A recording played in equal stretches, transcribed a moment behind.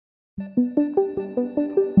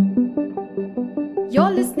You're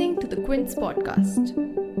listening to the Quince podcast.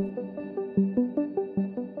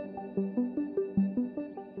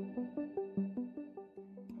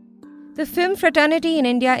 The film fraternity in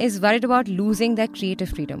India is worried about losing their creative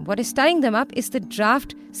freedom. What is stirring them up is the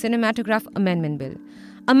draft Cinematograph Amendment Bill.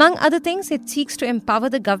 Among other things, it seeks to empower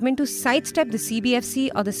the government to sidestep the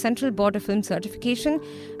CBFC or the Central Board of Film Certification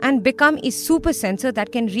and become a super censor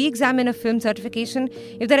that can re-examine a film certification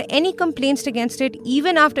if there are any complaints against it,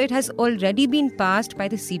 even after it has already been passed by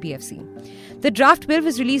the CBFC. The draft bill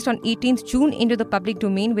was released on 18th June into the public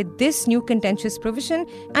domain with this new contentious provision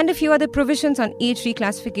and a few other provisions on age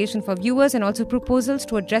reclassification for viewers and also proposals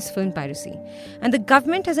to address film piracy. And the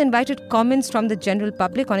government has invited comments from the general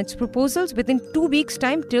public on its proposals within 2 weeks'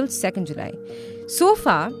 time till 2nd July. So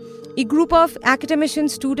far, a group of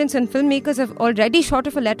academicians, students and filmmakers have already shot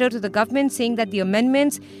off a letter to the government saying that the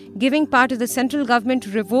amendments giving power to the central government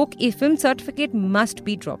to revoke a film certificate must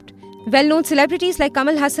be dropped. Well-known celebrities like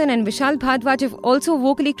Kamal Hassan and Vishal Bhardwaj have also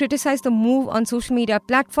vocally criticized the move on social media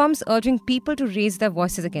platforms, urging people to raise their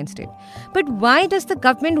voices against it. But why does the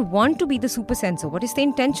government want to be the super censor? What is the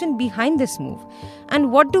intention behind this move?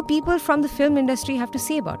 And what do people from the film industry have to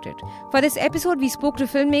say about it? For this episode, we spoke to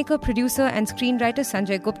filmmaker, producer and screenwriter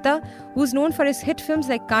Sanjay Gupta, who's known for his hit films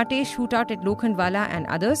like Kaate, Shootout at Lokhandwala and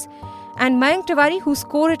others, and Mayank Tiwari, who's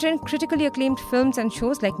co-written critically acclaimed films and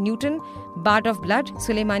shows like Newton, Bard of Blood,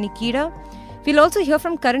 Sulaimani Kira. We'll also hear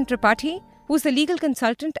from Karan Tripathi, who's the legal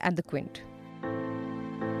consultant at the Quint.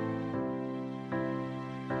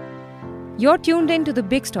 You're tuned in to The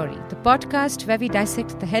Big Story, the podcast where we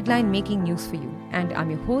dissect the headline-making news for you. And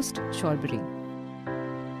I'm your host, Shorbury.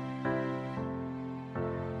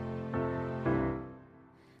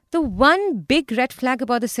 The one big red flag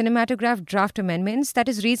about the cinematograph draft amendments that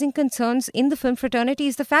is raising concerns in the film fraternity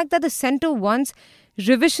is the fact that the centre wants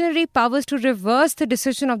revisionary powers to reverse the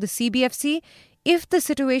decision of the CBFC if the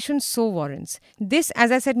situation so warrants. This,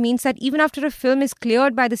 as I said, means that even after a film is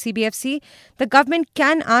cleared by the CBFC, the government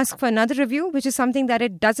can ask for another review, which is something that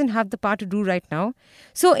it doesn't have the power to do right now.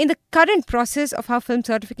 So in the current process of how film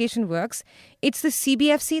certification works, it's the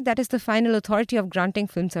CBFC that is the final authority of granting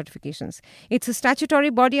film certifications. It's a statutory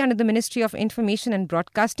body under the Ministry of Information and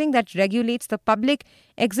Broadcasting that regulates the public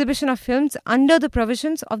exhibition of films under the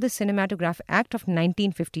provisions of the Cinematograph Act of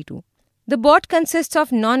 1952. The board consists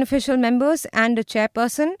of non-official members and a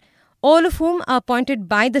chairperson, all of whom are appointed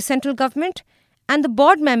by the central government, and the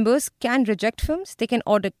board members can reject films, they can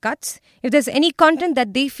order cuts. If there's any content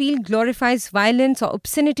that they feel glorifies violence or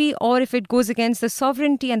obscenity, or if it goes against the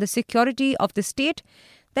sovereignty and the security of the state,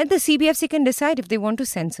 then the CBFC can decide if they want to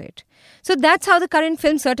censor it. So that's how the current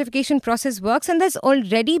film certification process works, and there's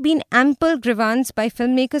already been ample grievance by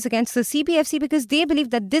filmmakers against the CBFC because they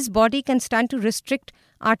believe that this body can stand to restrict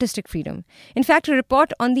artistic freedom. In fact, a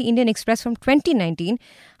report on the Indian Express from 2019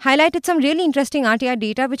 highlighted some really interesting RTI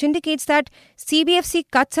data which indicates that CBFC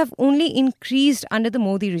cuts have only increased under the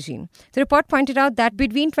Modi regime. The report pointed out that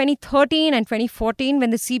between 2013 and 2014,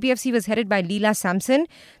 when the CBFC was headed by Leela Samson,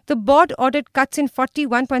 the board ordered cuts in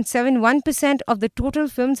 41.71% of the total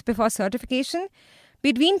films before certification.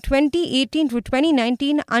 Between 2018 to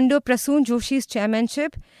 2019, under Prasoon Joshi's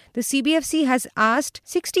chairmanship, the CBFC has asked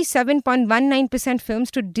 67.19% films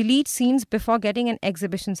to delete scenes before getting an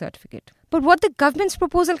exhibition certificate. But what the government's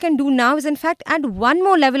proposal can do now is in fact add one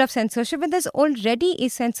more level of censorship when there's already a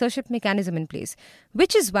censorship mechanism in place,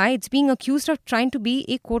 which is why it's being accused of trying to be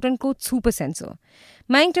a quote-unquote super censor.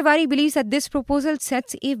 Mayank Tiwari believes that this proposal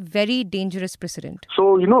sets a very dangerous precedent.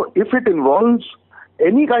 So, if it involves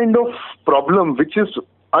any kind of problem which is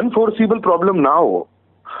unforeseeable problem now,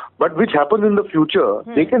 but which happens in the future,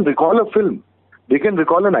 they can recall a film, they can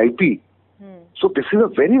recall an IP. So this is a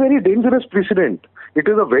very, very dangerous precedent. It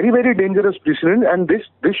is a very, very dangerous precedent, and this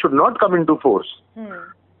should not come into force.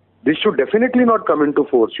 This should definitely not come into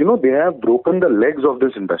force. They have broken the legs of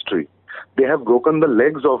this industry. They have broken the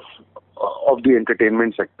legs of the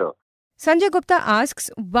entertainment sector. Sanjay Gupta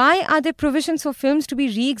asks, why are there provisions for films to be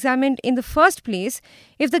re-examined in the first place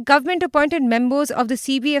if the government-appointed members of the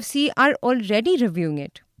CBFC are already reviewing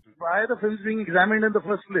it? Why are the films being examined in the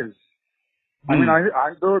first place? I mean,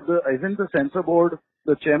 isn't the censor board,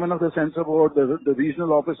 the chairman of the censor board, the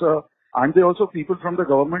regional officer, aren't they also people from the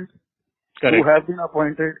government? Correct. Who have been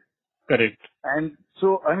appointed? Correct. And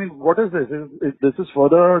so, I mean, what is this? This is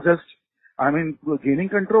further just, gaining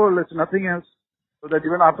control. It's nothing else. So that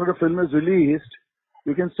even after the film is released,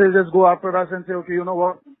 you can still just go after us and say, okay, you know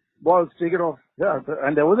what, balls, take it off. Yeah,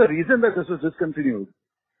 and there was a reason that this was discontinued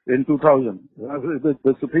in 2000.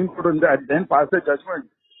 The Supreme Court then passed a judgment.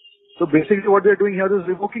 So basically what they're doing here is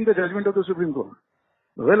revoking the judgment of the Supreme Court.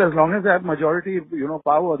 Well, as long as they have majority,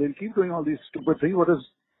 power, they'll keep doing all these stupid things. What is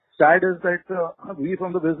sad is that we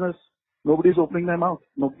from the business, nobody's opening their mouth.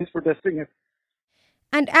 Nobody's protesting it.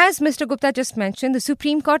 And as Mr. Gupta just mentioned, the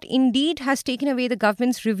Supreme Court indeed has taken away the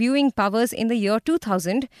government's reviewing powers in the year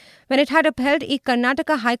 2000 when it had upheld a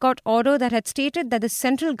Karnataka High Court order that had stated that the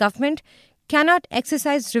central government cannot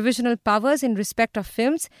exercise revisional powers in respect of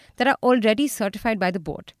films that are already certified by the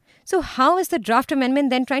board. So how is the draft amendment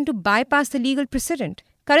then trying to bypass the legal precedent?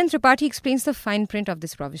 Karan Tripathi explains the fine print of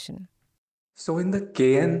this provision. So in the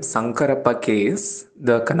K.N. Sankarappa case,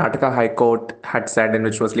 the Karnataka High Court had said, and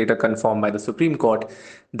which was later confirmed by the Supreme Court,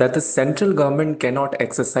 that the central government cannot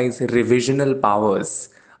exercise revisional powers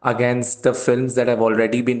against the films that have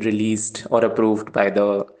already been released or approved by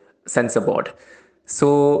the censor board.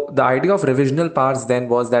 So the idea of revisional powers then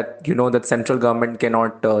was that, that central government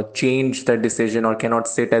cannot change the decision or cannot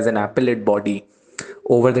sit as an appellate body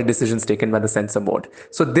over the decisions taken by the censor board.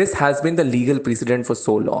 So this has been the legal precedent for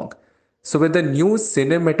so long. So with the new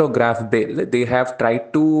cinematograph bill, they have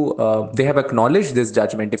they have acknowledged this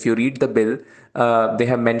judgment. If you read the bill, they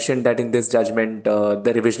have mentioned that in this judgment,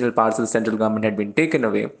 the revisional powers of the central government had been taken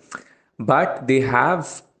away. But they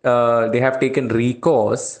have taken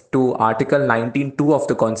recourse to Article 19(2) of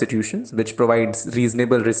the Constitution, which provides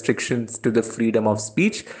reasonable restrictions to the freedom of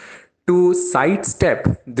speech, to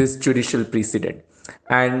sidestep this judicial precedent.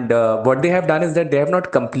 And what they have done is that they have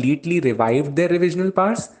not completely revived their revisional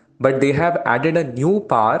powers, but they have added a new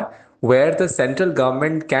power where the central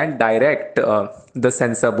government can direct the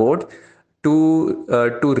censor board to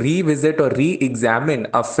revisit or re-examine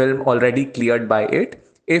a film already cleared by it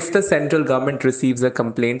if the central government receives a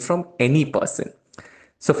complaint from any person.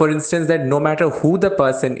 So for instance, that no matter who the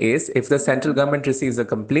person is, if the central government receives a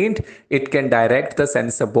complaint, it can direct the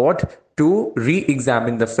censor board to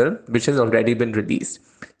re-examine the film which has already been released.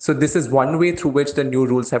 So this is one way through which the new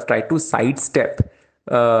rules have tried to sidestep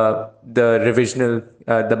the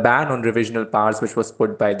ban on revisional powers which was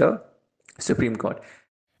put by the Supreme Court.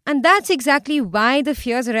 And that's exactly why the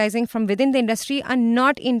fears arising from within the industry are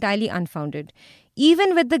not entirely unfounded.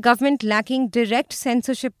 Even with the government lacking direct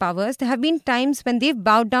censorship powers, there have been times when they've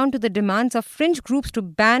bowed down to the demands of fringe groups to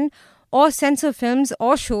ban or censor films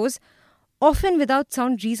or shows, often without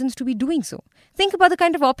sound reasons to be doing so. Think about the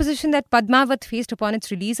kind of opposition that Padmavat faced upon its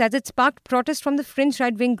release, as it sparked protest from the fringe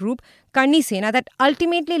right-wing group Karni Sena that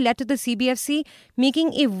ultimately led to the CBFC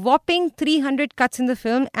making a whopping 300 cuts in the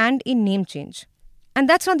film and a name change. And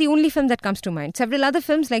that's not the only film that comes to mind. Several other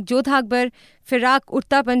films like Jodha Akbar, Firak,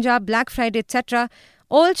 Urta Punjab, Black Friday, etc.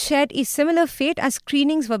 all shared a similar fate as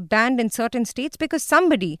screenings were banned in certain states because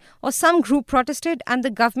somebody or some group protested and the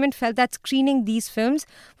government felt that screening these films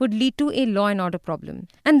would lead to a law and order problem.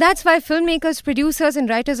 And that's why filmmakers, producers and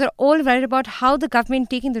writers are all worried about how the government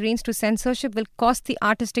taking the reins to censorship will cost the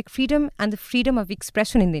artistic freedom and the freedom of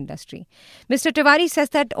expression in the industry. Mr. Tiwari says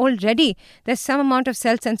that already there's some amount of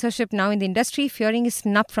self-censorship now in the industry, fearing a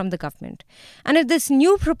snub from the government. And if this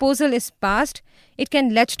new proposal is passed, it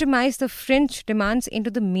can legitimize the fringe demands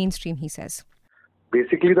into the mainstream, he says.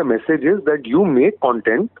 Basically, the message is that you make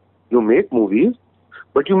content, you make movies,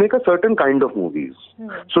 but you make a certain kind of movies.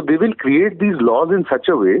 So they will create these laws in such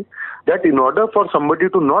a way that in order for somebody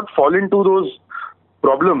to not fall into those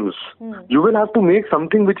problems, you will have to make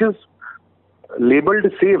something which is labeled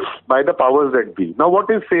safe by the powers that be. Now, what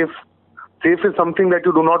is safe? Safe is something that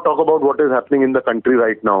you do not talk about what is happening in the country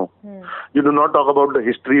right now. You do not talk about the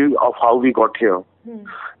history of how we got here.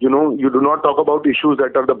 You do not talk about issues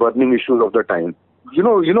that are the burning issues of the time.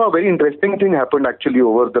 A very interesting thing happened actually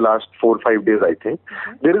over the last 4 or 5 days, I think.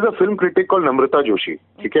 There is a film critic called Namrata Joshi.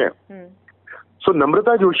 Okay? So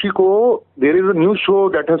Namrata Joshi there is a new show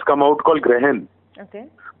that has come out called Grahan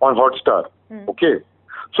on Hotstar. Okay?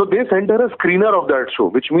 So they send her a screener of that show,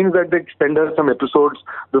 which means that they send her some episodes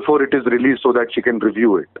before it is released so that she can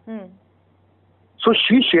review it. So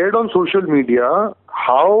she shared on social media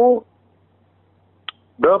how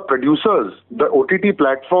the producers, the OTT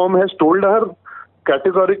platform has told her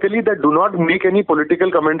categorically that do not make any political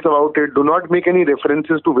comments about it, do not make any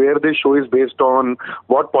references to where this show is based on,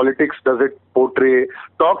 what politics does it portray,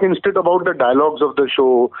 talk instead about the dialogues of the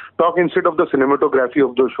show, talk instead of the cinematography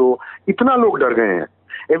of the show. Itna log dar gaye hain.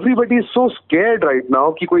 Everybody is so scared right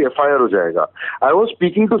now कि कोई FIR हो जाएगा. I was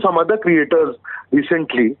speaking to some other creators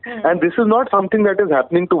recently, and this is not something that is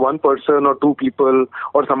happening to one person or two people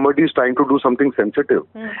or somebody is trying to do something sensitive.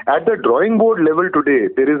 At the drawing board level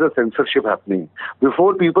today, there is a censorship happening.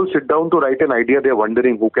 Before people sit down to write an idea, they are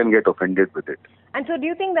wondering who can get offended with it. And so do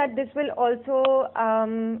you think that this will also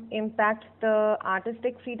impact the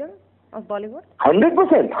artistic freedom? of Bollywood?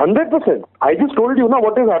 100%, 100%. I just told you now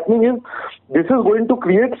what is happening is this is going to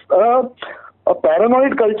create a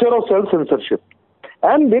paranoid culture of self-censorship.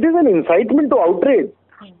 And there is an incitement to outrage.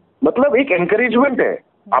 मतलब एक encouragement है.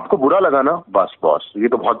 आपको बुरा लगा ना, बस boss ये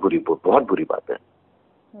तो बहुत बुरी बात है.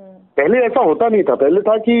 पहले ऐसा होता नहीं था. पहले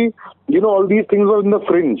था कि all these things were in the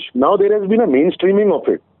fringe. Now there has been a mainstreaming of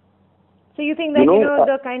it. So you think that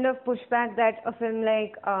the kind of pushback that a film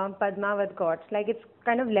like Padmavat got, like it's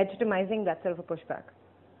kind of legitimizing that sort of a pushback?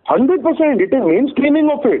 100%. It is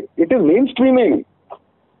mainstreaming of it. It is mainstreaming.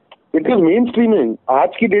 It is mainstreaming.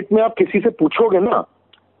 आज की date में आप किसी से पूछोगे ना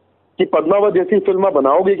कि पद्मावत जैसी फिल्म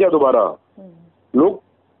बनाओगे क्या दोबारा, लोग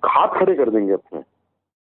हाथ खड़े कर देंगे अपने.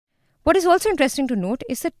 What is also interesting to note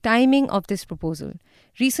is the timing of this proposal.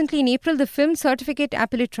 Recently in April, the Film Certificate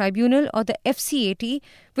Appellate Tribunal, or the FCAT,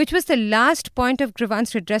 which was the last point of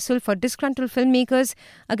grievance redressal for disgruntled filmmakers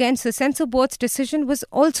against the Censor Board's decision, was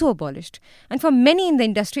also abolished. And for many in the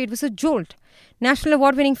industry, it was a jolt. National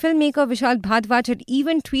award-winning filmmaker Vishal Bhardwaj had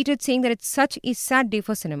even tweeted saying that it's such a sad day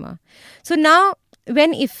for cinema. So now,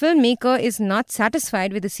 when a filmmaker is not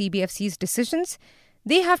satisfied with the CBFC's decisions,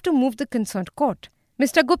 they have to move the concerned court.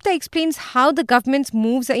 Mr. Gupta explains how the government's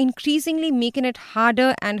moves are increasingly making it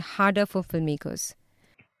harder and harder for filmmakers.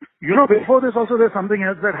 Before this also there's something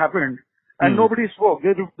else that happened and nobody spoke.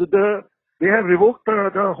 They have revoked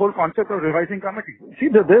the whole concept of revising committee. See,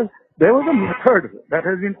 there was a method that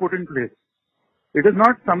has been put in place. It is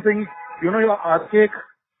not something, your archaic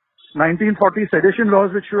 1940 sedition laws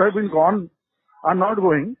which should have been gone are not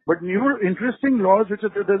going, but new interesting laws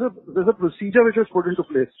there's a procedure which was put into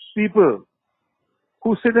place. People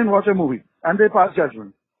who sit and watch a movie and they pass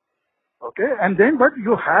judgment. Okay? And then, but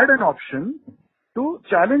you had an option to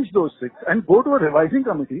challenge those six and go to a revising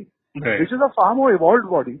committee, which is a far more evolved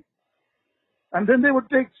body. And then they would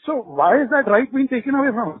take, so why is that right being taken away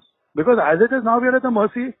from us? Because as it is now, we are at the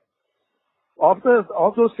mercy of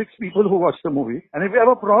those six people who watch the movie. And if we have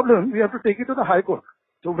a problem, we have to take it to the High Court.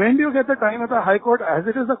 So when do you get the time at the High Court? As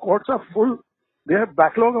it is, the courts are full. They have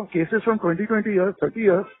backlog of cases from 20 years, 30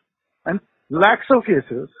 years, and lakhs of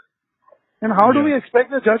cases. And how do we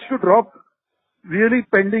expect the judge to drop really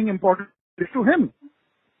pending important to him?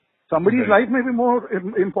 Somebody's life may be more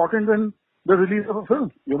important than the release of a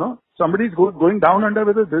film, Somebody's going down under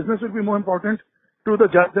with his business will be more important to the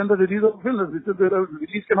judge than the release of a film. The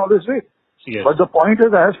release can always wait. Yes. But the point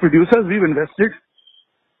is, as producers, we've invested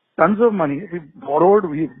tons of money. We've borrowed,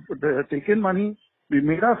 we've taken money, we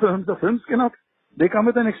made our films. The films they come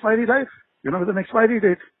with an expiry life, with an expiry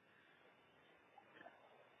date.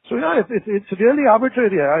 So yeah, it's really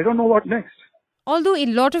arbitrary. I don't know what next. Although a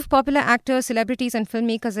lot of popular actors, celebrities and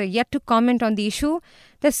filmmakers are yet to comment on the issue,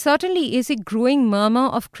 there certainly is a growing murmur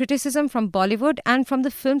of criticism from Bollywood and from the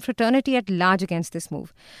film fraternity at large against this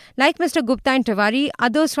move. Like Mr. Gupta and Tiwari,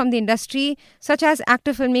 others from the industry, such as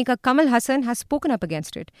actor-filmmaker Kamal Hassan, has spoken up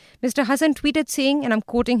against it. Mr. Hassan tweeted saying, and I'm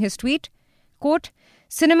quoting his tweet, quote,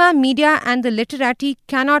 "Cinema, media and the literati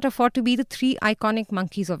cannot afford to be the three iconic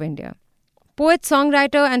monkeys of India." Poet,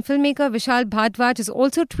 songwriter and filmmaker Vishal Bhardwaj has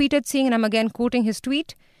also tweeted saying, and I'm again quoting his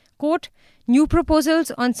tweet, quote, "New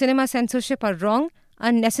proposals on cinema censorship are wrong,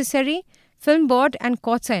 unnecessary, film board and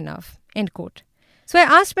courts are enough," end quote. So I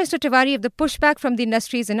asked Mr. Tiwari if the pushback from the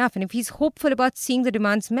industry is enough and if he's hopeful about seeing the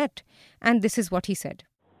demands met. And this is what he said.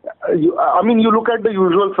 You look at the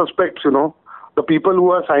usual suspects, the people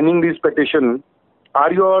who are signing these petitions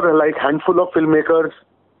are your handful of filmmakers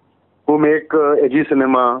who make edgy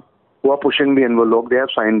cinema, who are pushing the envelope. They have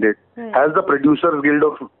signed it. Has the Producers Guild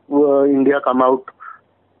of India come out?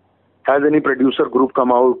 Has any producer group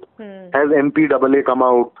come out? Has MPAA come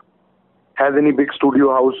out? Has any big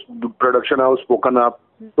studio house, production house spoken up?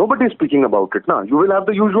 Nobody is speaking about it. Now, you will have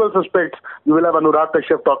the usual suspects. You will have Anurag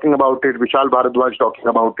Kashyap talking about it, Vishal Bharadwaj talking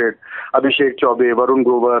about it, Abhishek Chaubey, Varun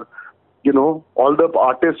Grover, all the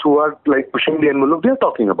artists who are pushing the envelope, they are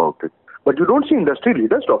talking about it. But you don't see industry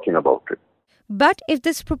leaders talking about it. But if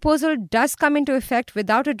this proposal does come into effect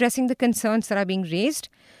without addressing the concerns that are being raised,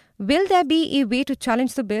 will there be a way to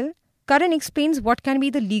challenge the bill? Karan explains what can be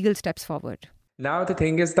the legal steps forward. Now, the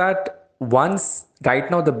thing is that right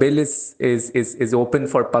now the bill is open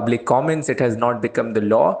for public comments. It has not become the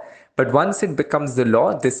law. But once it becomes the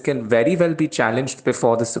law, this can very well be challenged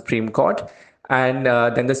before the Supreme Court. And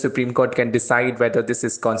then the Supreme Court can decide whether this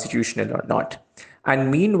is constitutional or not.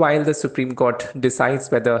 And meanwhile, the Supreme Court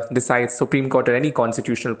Supreme Court or any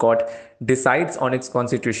constitutional court decides on its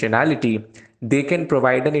constitutionality, they can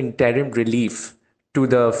provide an interim relief to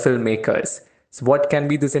the filmmakers. So what can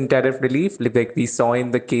be this interim relief? Like we saw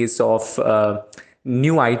in the case of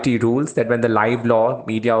new IT rules, that when the Live Law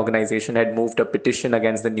media organization had moved a petition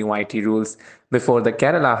against the new IT rules before the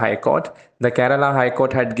Kerala High Court, the Kerala High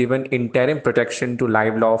Court had given interim protection to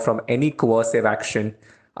Live Law from any coercive action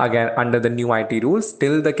again under the new IT rules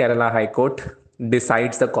till the Kerala High Court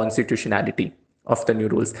decides the constitutionality of the new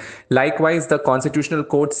rules. Likewise, the constitutional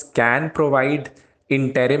courts can provide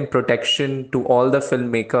interim protection to all the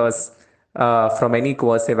filmmakers from any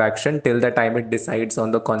coercive action till the time it decides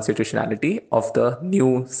on the constitutionality of the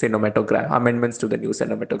new cinematograph amendments to the new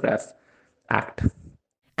cinematograph act.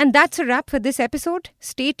 And that's a wrap for this episode.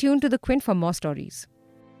 Stay tuned to The Quint for more stories.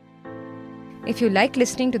 If you like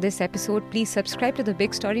listening to this episode, please subscribe to the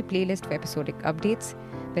Big Story playlist for episodic updates.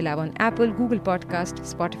 We're live on Apple, Google Podcast,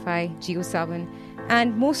 Spotify, JioSaavn,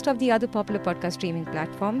 and most of the other popular podcast streaming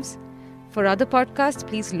platforms. For other podcasts,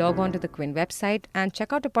 please log on to the Quint website and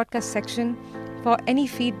check out the podcast section. For any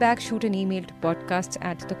feedback, shoot an email to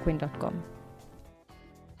podcasts@thequint.com.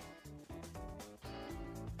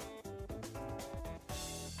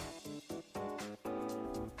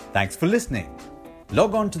 Thanks for listening.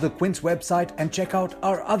 Log on to the Quint's website and check out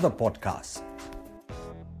our other podcasts.